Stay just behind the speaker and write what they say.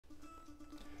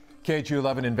KHOU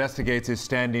 11 Investigates is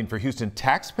standing for Houston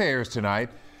taxpayers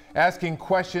tonight, asking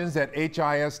questions that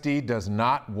HISD does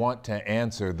not want to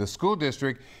answer. The school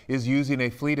district is using a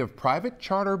fleet of private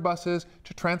charter buses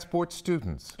to transport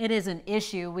students. It is an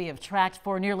issue we have tracked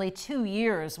for nearly 2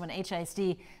 years when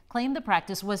HISD claimed the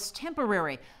practice was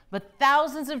temporary. But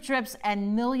thousands of trips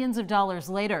and millions of dollars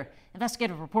later,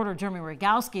 investigative reporter Jeremy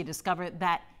Rogowski discovered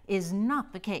that is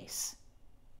not the case.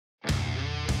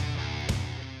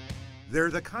 They're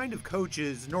the kind of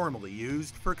coaches normally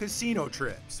used for casino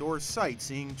trips or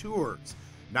sightseeing tours,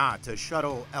 not to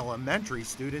shuttle elementary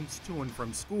students to and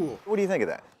from school. What do you think of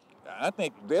that? I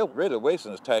think they're really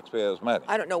wasting the taxpayers' money.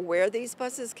 I don't know where these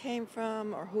buses came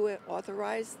from or who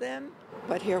authorized them,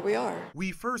 but here we are.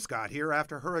 We first got here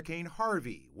after Hurricane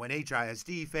Harvey, when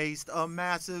HISD faced a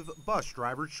massive bus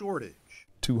driver shortage.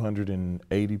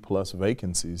 280 plus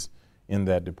vacancies in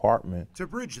that department. To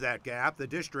bridge that gap, the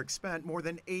district spent more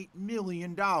than $8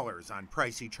 million on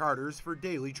pricey charters for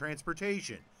daily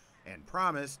transportation and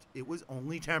promised it was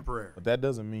only temporary. But that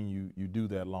doesn't mean you do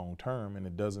that long term, and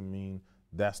it doesn't mean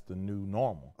that's the new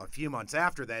normal. A few months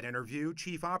after that interview,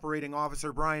 Chief Operating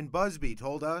Officer Brian Busby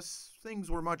told us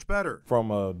things were much better.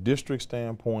 From a district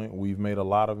standpoint, we've made a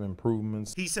lot of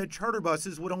improvements. He said charter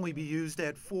buses would only be used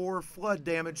at 4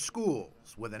 flood-damaged schools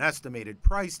with an estimated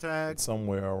price tag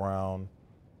somewhere around,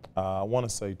 I want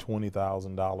to say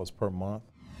 $20,000 per month.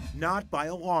 Not by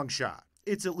a long shot.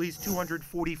 It's at least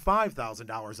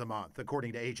 $245,000 a month,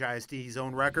 according to HISD's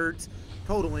own records,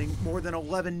 totaling more than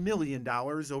 $11 million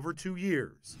over 2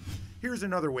 years. Here's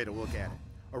another way to look at it.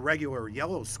 A regular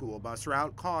yellow school bus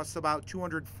route costs about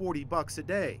 $240 a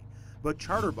day, but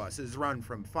charter buses run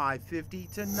from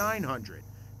 $550 to $900,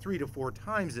 3 to 4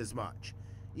 times as much.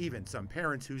 Even some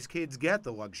parents whose kids get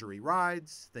the luxury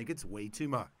rides think it's way too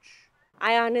much.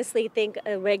 I honestly think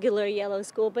a regular yellow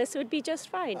school bus would be just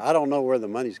fine. I don't know where the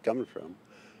money's coming from.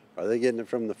 Are they getting it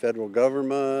from the federal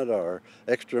government or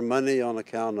extra money on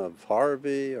account of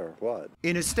Harvey or what?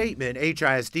 In a statement,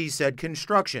 HISD said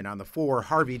construction on the 4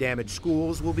 Harvey-damaged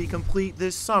schools will be complete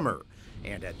this summer,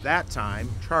 and at that time,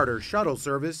 charter shuttle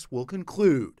service will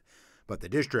conclude. But the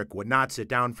district would not sit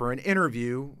down for an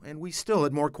interview, and we still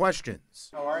had more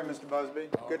questions. How are you, Mr. Busby?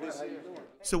 Good to see you.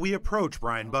 So we approached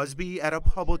Brian Busby at a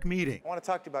public meeting. I want to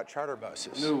talk to you about charter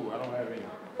buses. No, I don't have any.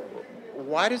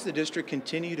 Why does the district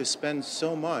continue to spend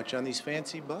so much on these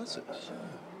fancy buses?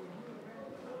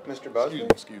 Mr. Busby?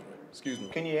 Excuse me.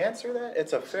 Can you answer that?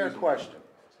 It's a fair question.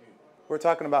 We're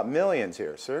talking about millions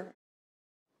here, sir.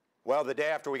 Well, the day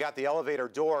after we got the elevator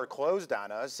door closed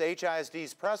on us,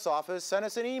 HISD's press office sent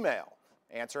us an email.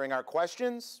 Answering our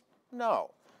questions?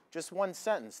 No. Just one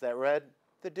sentence that read,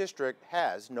 "The district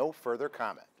has no further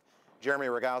comment." Jeremy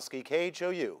Rogowski,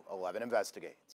 KHOU 11 Investigates.